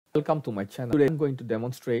Welcome to my channel. Today I'm going to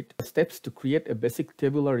demonstrate the steps to create a basic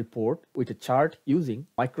tabular report with a chart using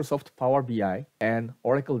Microsoft Power BI and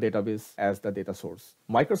Oracle database as the data source.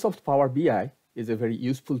 Microsoft Power BI is a very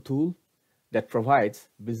useful tool that provides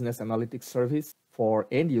business analytics service for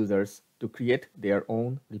end users to create their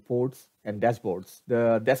own reports and dashboards.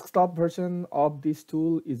 The desktop version of this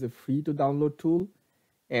tool is a free to download tool,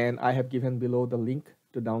 and I have given below the link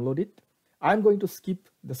to download it. I'm going to skip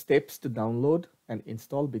the steps to download and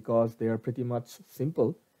install because they are pretty much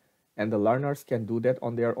simple and the learners can do that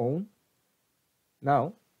on their own.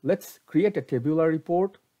 Now, let's create a tabular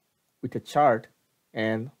report with a chart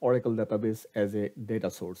and Oracle database as a data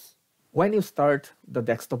source. When you start the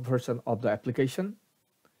desktop version of the application,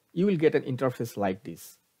 you will get an interface like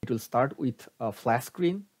this. It will start with a flash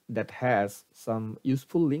screen that has some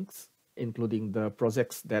useful links, including the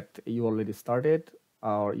projects that you already started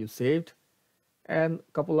or you saved, and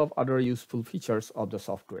a couple of other useful features of the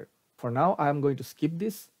software. For now, I'm going to skip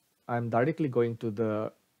this. I'm directly going to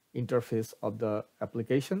the interface of the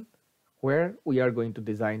application where we are going to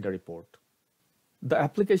design the report. The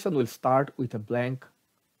application will start with a blank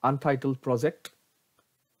untitled project.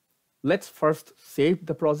 Let's first save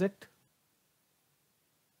the project.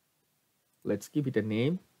 Let's give it a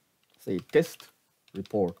name, say test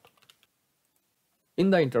report. In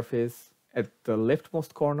the interface, at the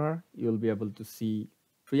leftmost corner, you'll be able to see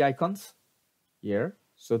three icons here.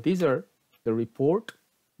 So these are the report,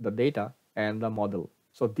 the data, and the model.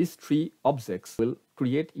 So these three objects will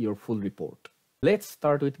create your full report. Let's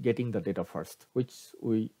start with getting the data first, which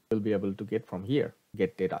we will be able to get from here,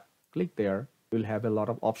 get data. Click there. You'll have a lot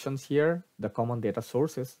of options here, the common data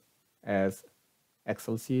sources as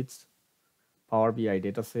Excel sheets, Power BI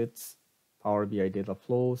datasets, Power BI data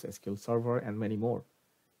flows, SQL Server, and many more.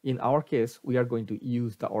 In our case, we are going to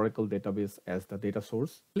use the Oracle database as the data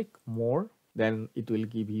source. Click More, then it will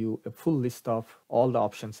give you a full list of all the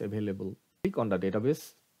options available. Click on the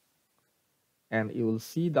database, and you will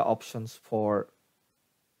see the options for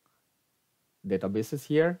databases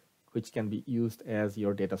here, which can be used as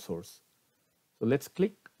your data source. So let's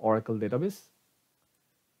click Oracle database,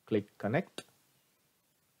 click Connect.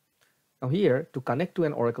 Now here, to connect to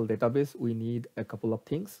an Oracle database, we need a couple of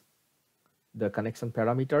things: the connection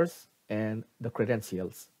parameters and the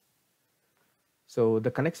credentials. So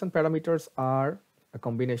the connection parameters are a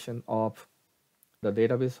combination of the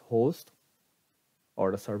database host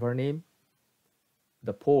or the server name,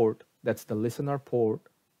 the port, that's the listener port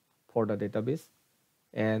for the database,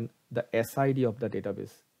 and the SID of the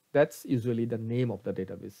database. That's usually the name of the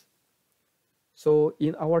database. So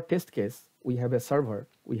in our test case, we have a server,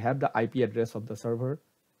 we have the IP address of the server,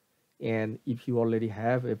 and if you already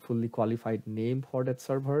have a fully qualified name for that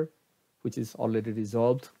server, which is already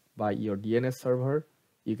resolved by your DNS server,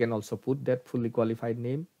 you can also put that fully qualified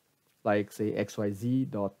name, like say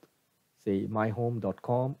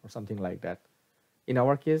xyz.myhome.com or something like that. In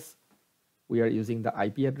our case, we are using the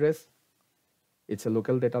IP address. It's a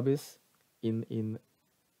local database in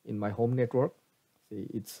my home network. See,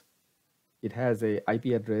 it has a IP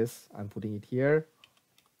address. I'm putting it here,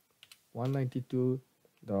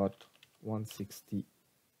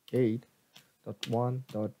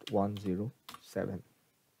 192.168.1.107.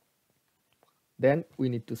 Then we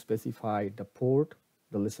need to specify the port,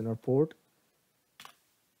 the listener port.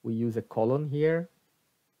 We use a colon here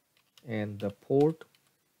and the port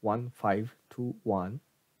 1521.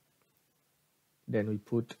 Then we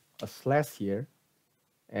put a slash here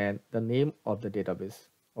and the name of the database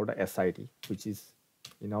or the SID, which is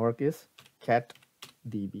in our case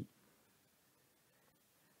catdb.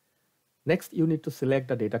 Next, you need to select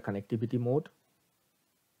the data connectivity mode.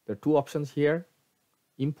 There are two options here,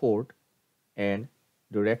 import and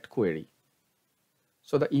direct query.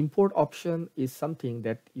 So the import option is something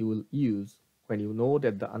that you will use when you know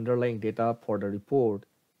that the underlying data for the report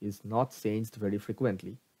is not changed very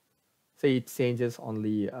frequently. Say it changes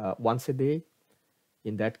only once a day.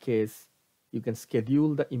 In that case, you can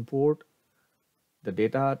schedule the import, the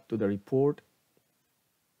data to the report,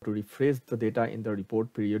 to refresh the data in the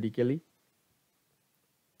report periodically.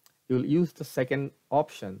 You will use the second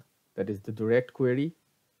option, that is the direct query,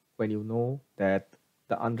 when you know that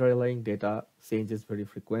the underlying data changes very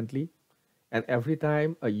frequently, and every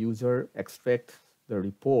time a user extracts the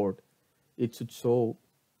report, it should show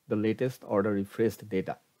the latest or the refreshed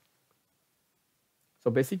data.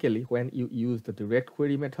 So basically, when you use the direct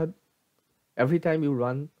query method, every time you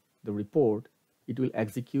run the report, it will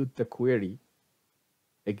execute the query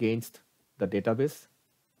against the database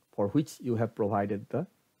for which you have provided the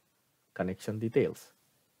connection details.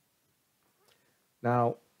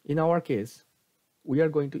 Now, in our case, we are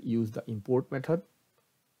going to use the import method.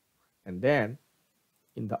 And then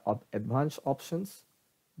in the advanced options,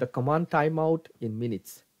 the command timeout in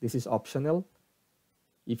minutes. This is optional.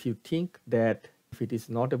 If you think that if it is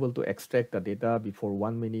not able to extract the data before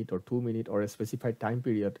 1 minute or 2 minutes or a specified time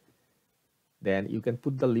period, then you can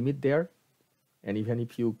put the limit there. And even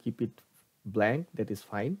if you keep it blank, that is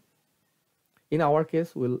fine. In our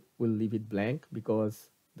case, we'll leave it blank because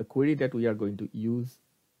the query that we are going to use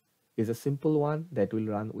is a simple one that will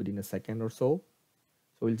run within a second or so.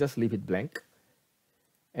 So we'll just leave it blank.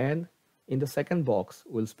 And in the second box,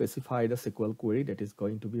 we'll specify the SQL query that is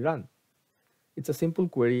going to be run. It's a simple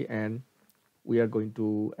query, and we are going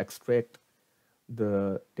to extract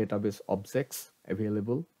the database objects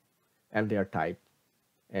available and their type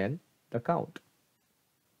and the count.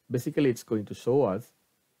 Basically, it's going to show us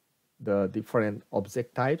the different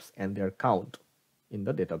object types and their count in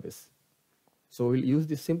the database. So we'll use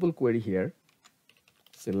this simple query here.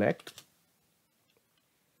 Select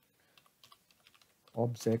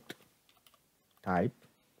object type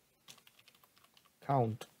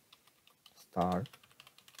count star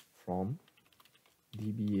from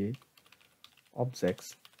DBA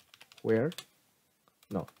objects where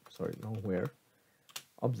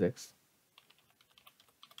objects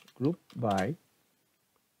group by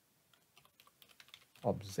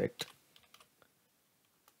object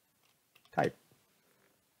type,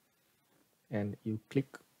 and you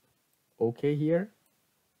click OK here.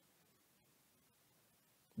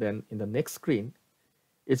 Then in the next screen,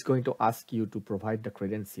 it's going to ask you to provide the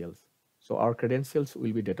credentials. So our credentials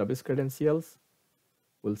will be database credentials.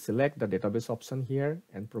 We'll select the database option here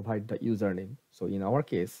and provide the username. So in our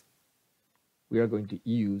case, we are going to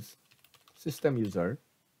use system user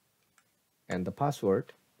and the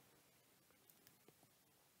password.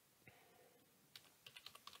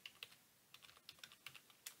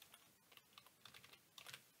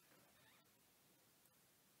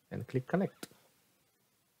 And click connect.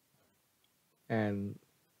 And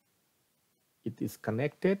it is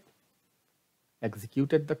connected,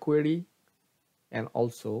 executed the query, and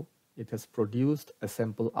also it has produced a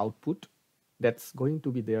sample output that's going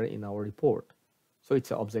to be there in our report. So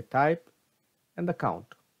it's an object type and the count.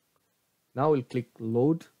 Now we'll click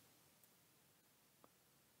load.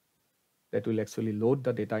 That will actually load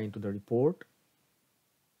the data into the report.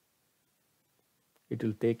 It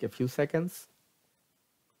will take a few seconds.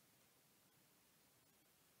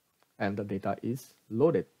 And the data is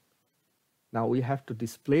loaded. Now we have to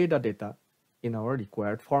display the data in our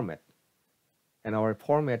required format. And our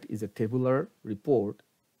format is a tabular report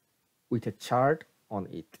with a chart on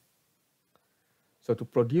it. So to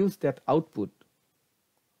produce that output,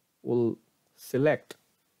 we'll select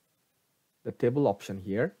the table option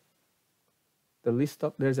here.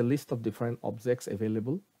 There's a list of different objects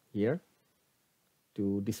available here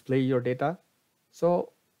to display your data.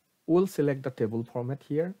 So we'll select the table format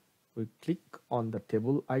here. We click on the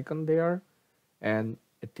table icon there, and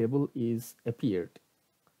a table is appeared.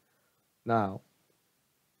 Now,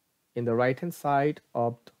 in the right hand side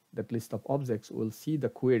of that list of objects, we'll see the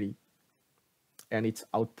query and its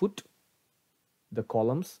output, the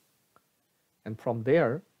columns, and from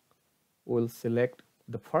there, we'll select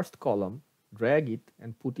the first column, drag it,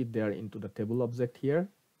 and put it there into the table object here,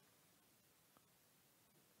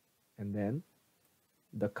 and then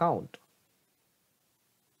the count.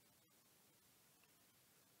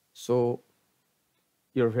 So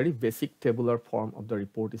your very basic tabular form of the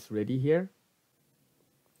report is ready here.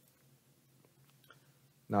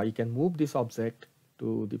 Now you can move this object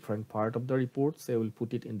to different part of the report. Say we'll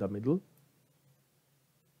put it in the middle.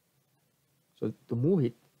 So to move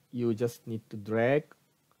it, you just need to drag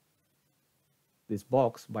this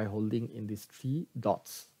box by holding in these 3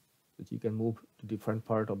 dots. So you can move to different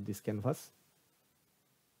part of this canvas.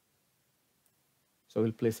 So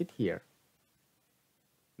we'll place it here.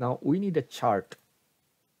 Now we need a chart.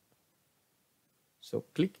 So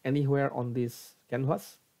click anywhere on this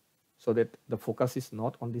canvas so that the focus is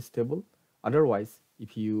not on this table. Otherwise,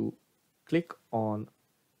 if you click on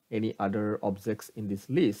any other objects in this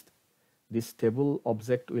list, this table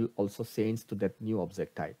object will also change to that new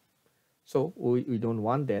object type. So we don't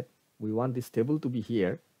want that. We want this table to be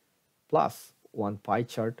here plus one pie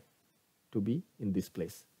chart to be in this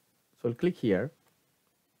place. So we'll click here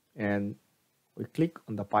and we click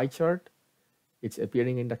on the pie chart. It's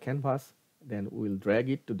appearing in the canvas. Then we'll drag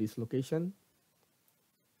it to this location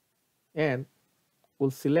and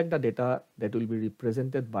we'll select the data that will be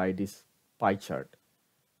represented by this pie chart.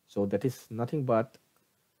 So that is nothing but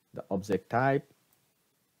the object type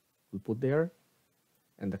we'll put there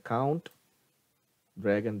and the count,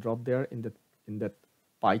 drag and drop there in that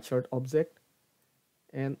pie chart object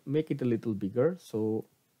and make it a little bigger. So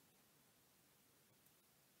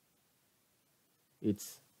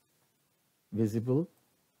it's visible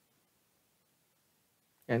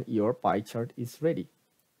and your pie chart is ready.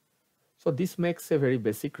 So this makes a very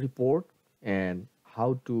basic report, and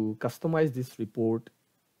how to customize this report,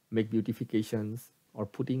 make beautifications or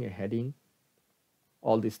putting a heading,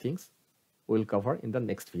 all these things we'll cover in the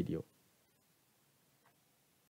next video.